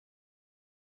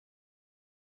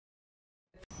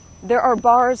There are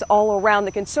bars all around.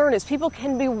 The concern is people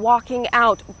can be walking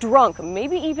out drunk,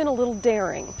 maybe even a little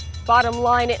daring. Bottom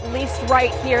line, at least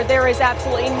right here, there is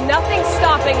absolutely nothing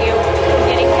stopping you from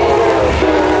getting in.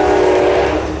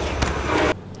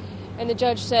 And the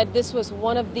judge said this was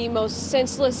one of the most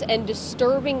senseless and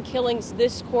disturbing killings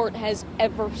this court has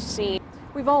ever seen.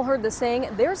 We've all heard the saying,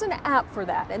 there's an app for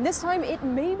that, and this time it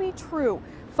may be true.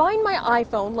 Find My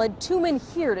iPhone led two men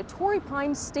here to Torrey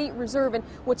Pines State Reserve, and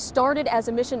what started as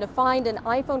a mission to find an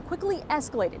iPhone quickly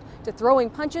escalated to throwing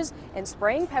punches and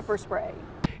spraying pepper spray.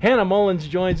 Hannah Mullins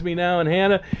joins me now, and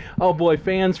Hannah, oh boy,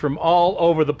 fans from all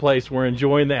over the place were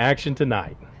enjoying the action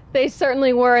tonight. They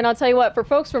certainly were, and I'll tell you what, for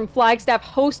folks from Flagstaff,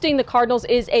 hosting the Cardinals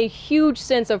is a huge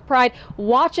sense of pride.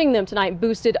 Watching them tonight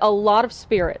boosted a lot of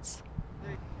spirits.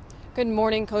 Good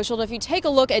morning, Coach Sheldon. If you take a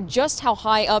look at just how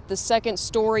high up the second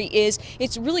story is,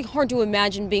 it's really hard to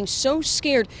imagine being so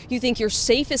scared you think your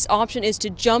safest option is to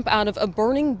jump out of a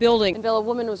burning building. And a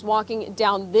woman was walking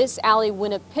down this alley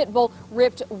when a pit bull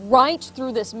ripped right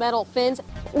through this metal fence.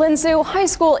 Lindsay, high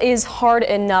school is hard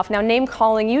enough. Now, name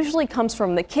calling usually comes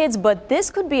from the kids, but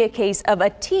this could be a case of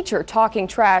a teacher talking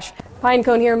trash.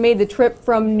 Pinecone here made the trip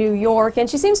from New York, and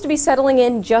she seems to be settling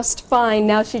in just fine.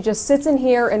 Now she just sits in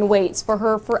here and waits for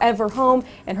her forever home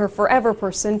and her forever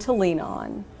person to lean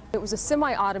on. It was a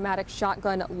semi-automatic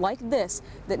shotgun like this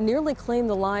that nearly claimed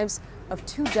the lives of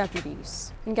two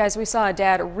deputies. And guys, we saw a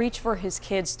dad reach for his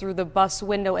kids through the bus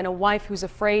window and a wife who's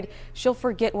afraid she'll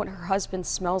forget what her husband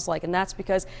smells like, and that's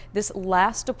because this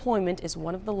last deployment is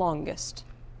one of the longest.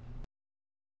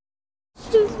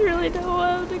 Just really don't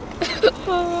want to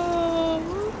go.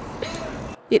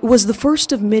 It was the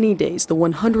first of many days the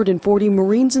 140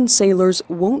 Marines and sailors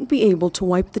won't be able to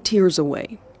wipe the tears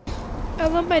away. I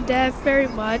love my dad very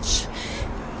much.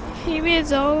 He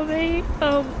means all of me.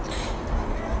 I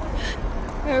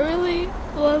really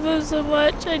love him so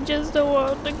much. I just don't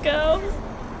want him to go.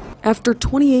 After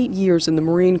 28 years in the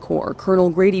Marine Corps, Colonel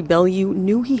Grady Bellew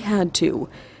knew he had to.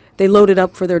 They loaded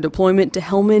up for their deployment to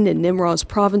Helmand and Nimroz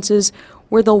provinces,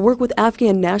 where they'll work with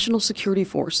Afghan National Security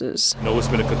Forces. No, it's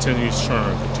been a continuous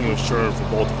churn for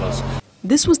both of us.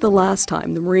 This was the last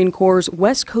time the Marine Corps'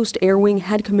 West Coast Air Wing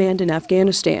had command in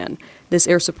Afghanistan. This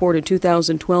air support in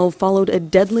 2012 followed a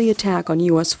deadly attack on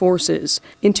U.S. forces.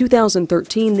 In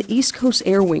 2013, the East Coast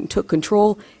Air Wing took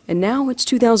control, and now it's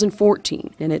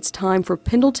 2014, and it's time for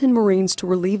Pendleton Marines to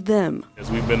relieve them. As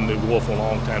we've been in the war for a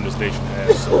long time, this nation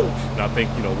has, and I think,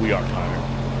 we are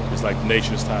tired. It's like the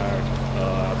nation is tired.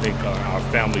 I think our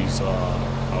families are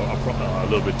a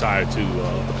little bit tired too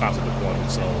of the constant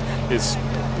deployment, so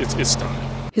it's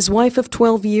time. His wife of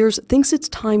 12 years thinks it's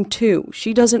time too.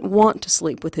 She doesn't want to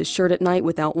sleep with his shirt at night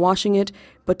without washing it,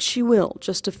 but she will,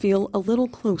 just to feel a little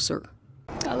closer.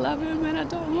 I love him and I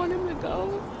don't want him to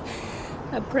go.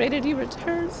 I pray that he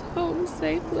returns home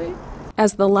safely.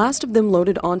 As the last of them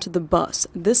loaded onto the bus,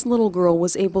 this little girl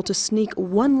was able to sneak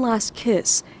one last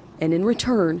kiss, and in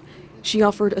return, she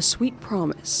offered a sweet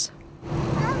promise.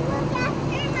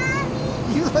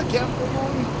 You look after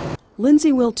Mommy.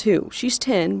 Lindsay will too. She's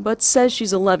 10, but says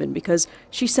she's 11 because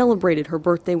she celebrated her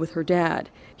birthday with her dad.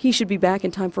 He should be back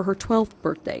in time for her 12th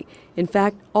birthday. In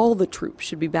fact, all the troops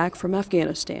should be back from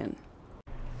Afghanistan.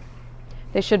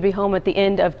 They should be home at the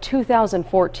end of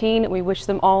 2014. We wish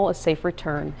them all a safe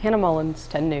return. Hannah Mullins,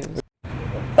 10 News.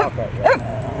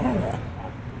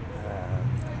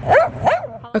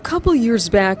 A couple years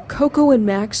back, Coco and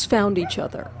Max found each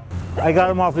other. I got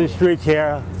him off the streets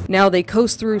here. Now they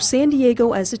coast through San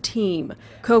Diego as a team.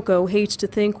 Coco hates to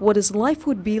think what his life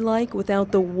would be like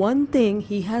without the one thing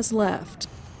he has left.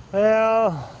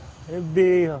 Well,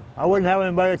 I wouldn't have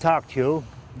anybody to talk to,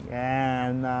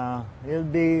 and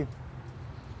it'd be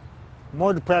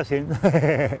more depressing.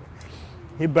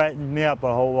 He brightened me up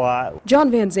a whole lot.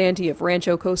 John Van Zanti of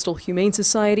Rancho Coastal Humane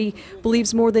Society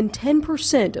believes more than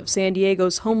 10% of San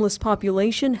Diego's homeless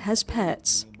population has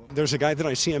pets. There's a guy that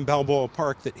I see in Balboa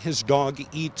Park that his dog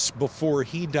eats before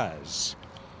he does.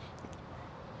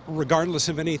 Regardless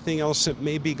of anything else that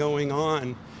may be going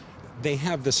on, they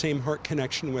have the same heart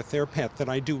connection with their pet that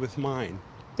I do with mine.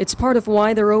 It's part of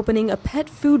why they're opening a pet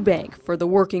food bank for the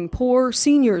working poor,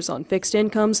 seniors on fixed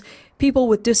incomes, people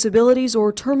with disabilities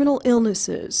or terminal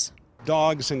illnesses.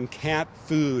 Dogs and cat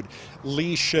food,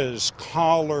 leashes,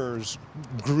 collars,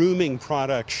 grooming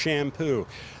products, shampoo,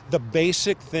 the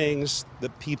basic things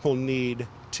that people need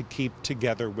to keep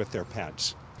together with their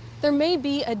pets. There may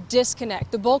be a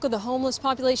disconnect. The bulk of the homeless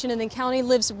population in the county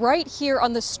lives right here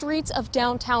on the streets of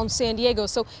downtown San Diego.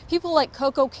 So people like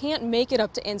Coco can't make it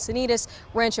up to Encinitas.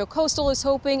 Rancho Coastal is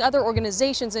hoping other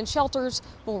organizations and shelters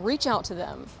will reach out to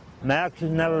them. Max is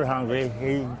never hungry.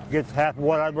 He gets half of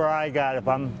whatever I got. If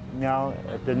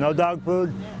if there's no dog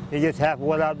food, he gets half of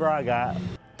whatever I got.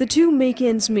 The two make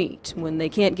ends meet. When they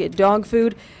can't get dog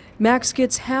food, Max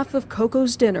gets half of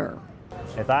Coco's dinner.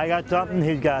 If I got something,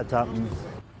 he's got something.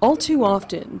 All too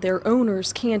often, their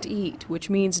owners can't eat, which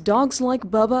means dogs like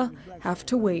Bubba have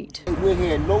to wait. We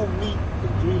had no meat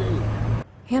in 3 days.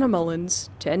 Hannah Mullins,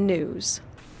 10 News.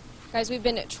 Guys, we've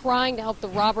been trying to help the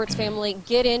Roberts family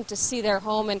get in to see their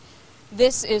home, and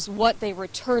this is what they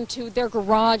returned to. Their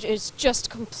garage is just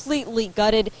completely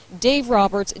gutted. Dave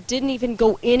Roberts didn't even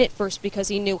go in at first because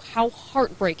he knew how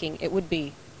heartbreaking it would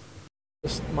be.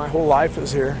 My whole life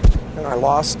is here, and I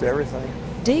lost everything.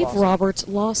 Dave Roberts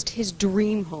lost his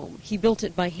dream home. He built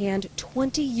it by hand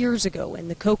 20 years ago, and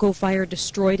the Cocoa Fire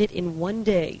destroyed it in one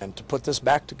day. And to put this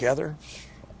back together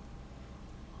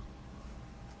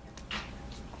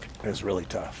is really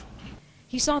tough.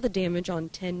 He saw the damage on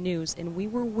 10 News, and we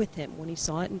were with him when he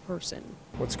saw it in person.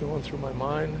 What's going through my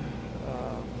mind,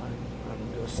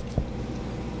 I'm just...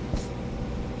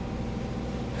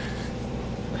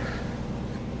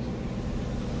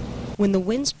 When the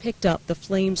winds picked up, the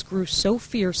flames grew so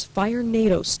fierce, fire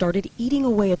tornadoes started eating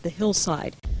away at the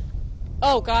hillside.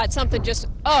 Oh God, something just,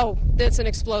 that's an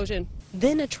explosion.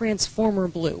 Then a transformer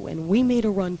blew, and we made a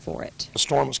run for it. The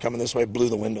storm was coming this way, blew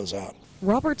the windows out.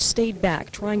 Roberts stayed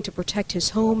back, trying to protect his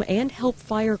home and help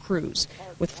fire crews.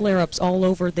 With flare-ups all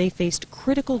over, they faced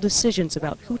critical decisions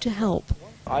about who to help.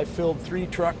 I filled 3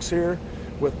 trucks here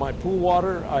with my pool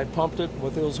water. I pumped it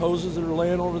with those hoses that are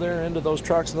laying over there into those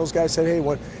trucks, and those guys said, hey,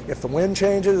 if the wind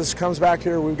changes, comes back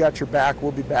here, we've got your back,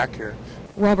 we'll be back here.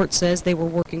 Roberts says they were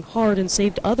working hard and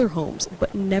saved other homes,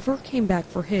 but never came back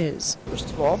for his. First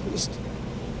of all, just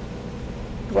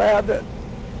glad that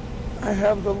I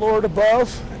have the Lord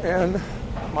above and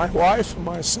my wife and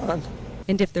my son.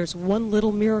 And if there's one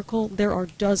little miracle, there are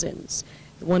dozens.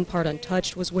 The one part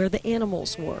untouched was where the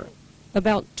animals were.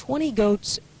 About 20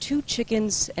 goats, 2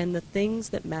 chickens, and the things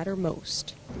that matter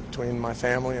most. Between my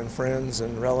family and friends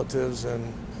and relatives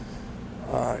and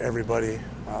everybody,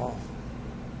 I'll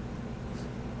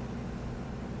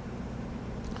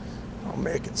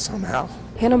make it somehow.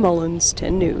 Hannah Mullins,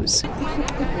 10 News.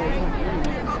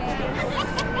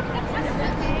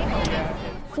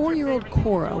 4-year-old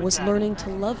Cora was learning to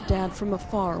love Dad from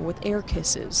afar with air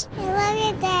kisses. I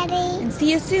love you, Daddy. And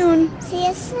see you soon. See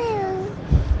you soon.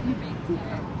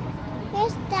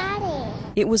 Where's Daddy?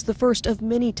 It was the first of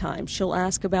many times she'll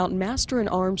ask about Master in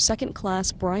Arms Second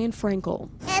Class Brian Frankel.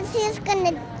 And he's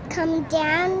gonna come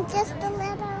down just a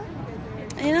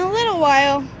little. In a little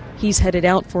while. He's headed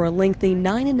out for a lengthy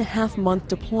 9.5-month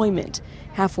deployment.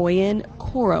 Halfway in,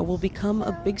 Cora will become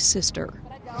a big sister.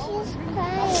 She's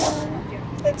crying.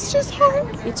 It's just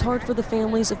hard. It's hard for the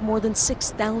families of more than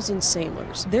 6,000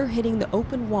 sailors. They're hitting the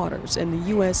open waters, and the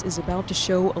U.S. is about to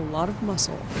show a lot of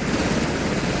muscle.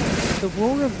 The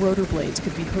roar of rotor blades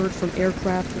could be heard from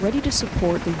aircraft ready to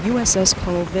support the USS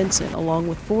Carl Vinson along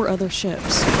with 4 other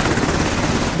ships.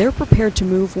 They're prepared to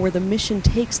move where the mission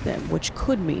takes them, which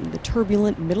could mean the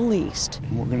turbulent Middle East.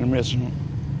 We're going to miss him.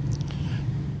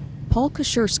 Paul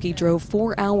Kashersky drove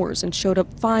 4 hours and showed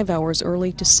up 5 hours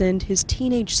early to send his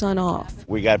teenage son off.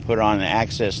 We got put on the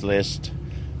access list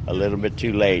a little bit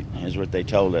too late, is what they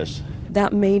told us.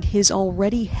 That made his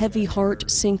already heavy heart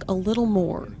sink a little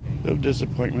more. A little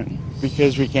disappointment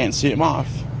because we can't see him off.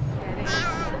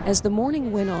 As the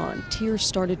morning went on, tears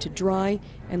started to dry,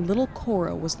 and little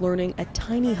Cora was learning a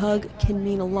tiny hug can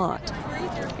mean a lot,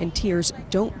 and tears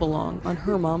don't belong on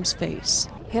her mom's face.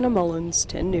 Hannah Mullins,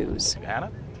 10 News.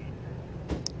 Hannah?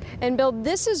 And Bill,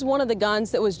 this is one of the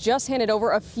guns that was just handed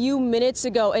over a few minutes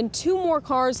ago, and 2 more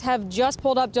cars have just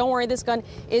pulled up. Don't worry, this gun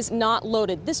is not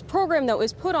loaded. This program, though,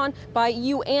 is put on by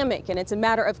UAMIC, and it's a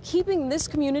matter of keeping this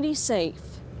community safe.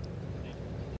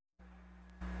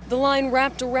 The line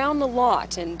wrapped around the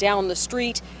lot and down the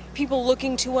street, people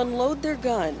looking to unload their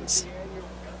guns.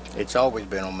 It's always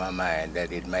been on my mind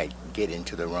that it might get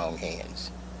into the wrong hands.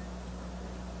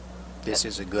 This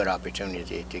is a good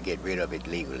opportunity to get rid of it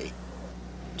legally.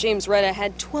 James Retta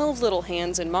had 12 little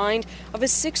hands in mind of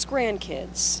his 6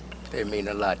 grandkids. They mean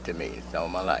a lot to me all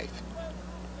my life.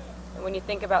 And when you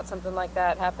think about something like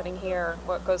that happening here,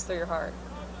 what goes through your heart?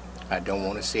 I don't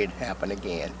want to see it happen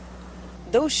again.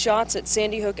 Those shots at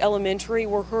Sandy Hook Elementary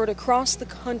were heard across the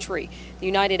country. The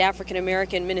United African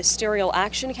American Ministerial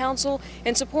Action Council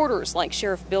and supporters like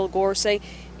Sheriff Bill Gore say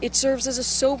it serves as a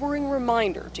sobering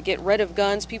reminder to get rid of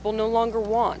guns people no longer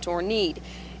want or need.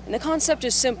 And the concept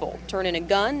is simple. Turn in a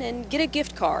gun and get a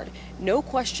gift card. No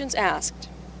questions asked.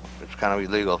 It's kind of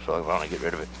illegal, so I want to get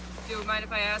rid of it. Do you mind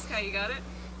if I ask how you got it?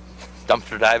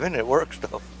 Dumpster diving, it works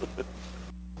though.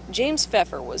 James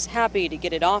Pfeffer was happy to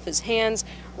get it off his hands.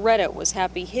 Retta was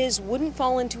happy his wouldn't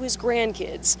fall into his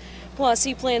grandkids. Plus,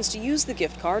 he plans to use the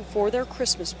gift card for their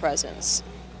Christmas presents.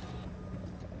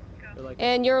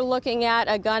 And you're looking at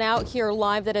a gun out here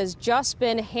live that has just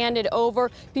been handed over.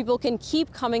 People can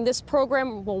keep coming. This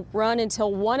program will run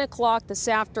until 1 o'clock this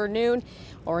afternoon,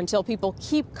 or until people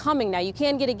keep coming. Now, you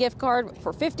can get a gift card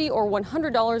for $50 or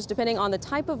 $100 depending on the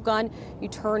type of gun you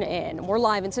turn in. We're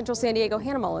live in Central San Diego.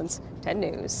 Hannah Mullins, 10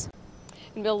 News.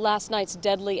 And Bill, last night's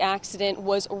deadly accident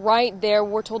was right there.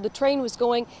 We're told the train was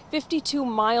going 52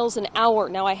 miles an hour.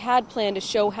 Now, I had planned to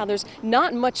show how there's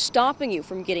not much stopping you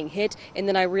from getting hit, and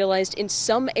then I realized in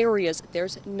some areas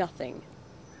there's nothing.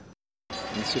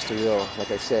 It's just a real,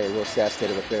 like I say, a real sad state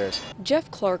of affairs. Jeff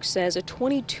Clark says a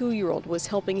 22-year-old was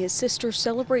helping his sister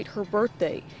celebrate her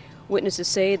birthday. Witnesses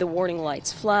say the warning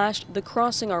lights flashed, the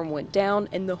crossing arm went down,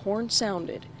 and the horn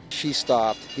sounded. She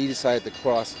stopped. He decided to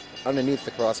cross underneath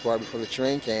the crossbar before the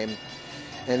train came,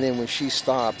 and then when she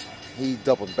stopped, he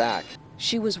doubled back.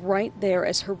 She was right there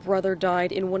as her brother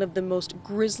died in one of the most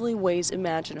grisly ways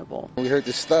imaginable. We heard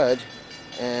the stud,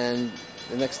 and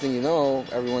the next thing you know,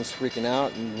 everyone's freaking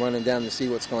out and running down to see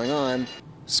what's going on.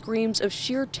 Screams of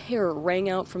sheer terror rang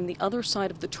out from the other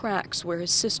side of the tracks where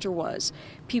his sister was.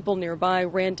 People nearby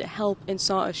ran to help and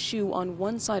saw a shoe on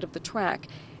one side of the track.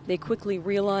 They quickly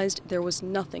realized there was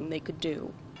nothing they could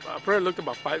do. I probably looked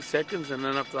about 5 seconds, and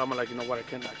then after I'm like, you know what, I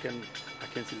can't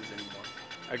see this anymore.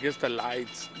 I guess the light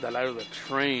of the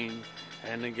train,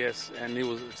 and he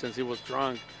was, since he was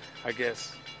drunk, I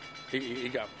guess he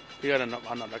got in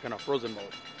a frozen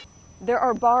mode. There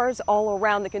are bars all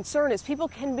around. The concern is people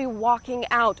can be walking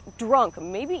out drunk,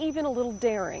 maybe even a little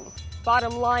daring.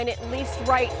 Bottom line, at least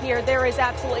right here, there is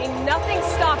absolutely nothing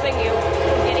stopping you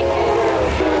from getting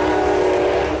hit.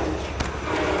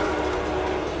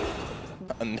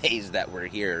 Amazed that we're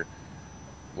here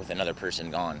with another person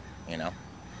gone,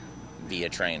 via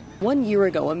train. 1 year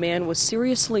ago, a man was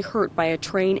seriously hurt by a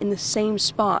train in the same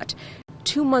spot.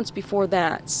 2 months before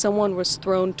that, someone was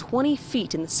thrown 20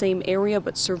 feet in the same area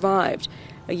but survived.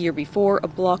 A year before, a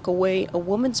block away, a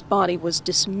woman's body was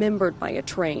dismembered by a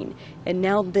train. And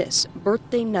now this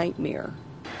birthday nightmare.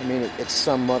 I mean, it's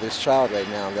some mother's child right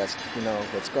now that's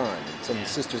gone. Some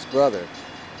sister's brother,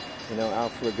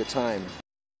 out for a good time.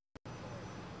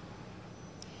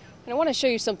 And I want to show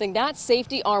you something. That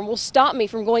safety arm will stop me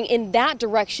from going in that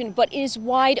direction, but is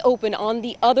wide open on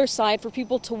the other side for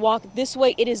people to walk this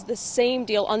way. It is the same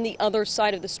deal on the other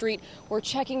side of the street. We're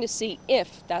checking to see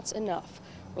if that's enough.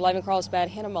 We're live in Carlsbad.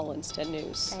 Hannah Mullins, 10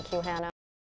 News. Thank you, Hannah.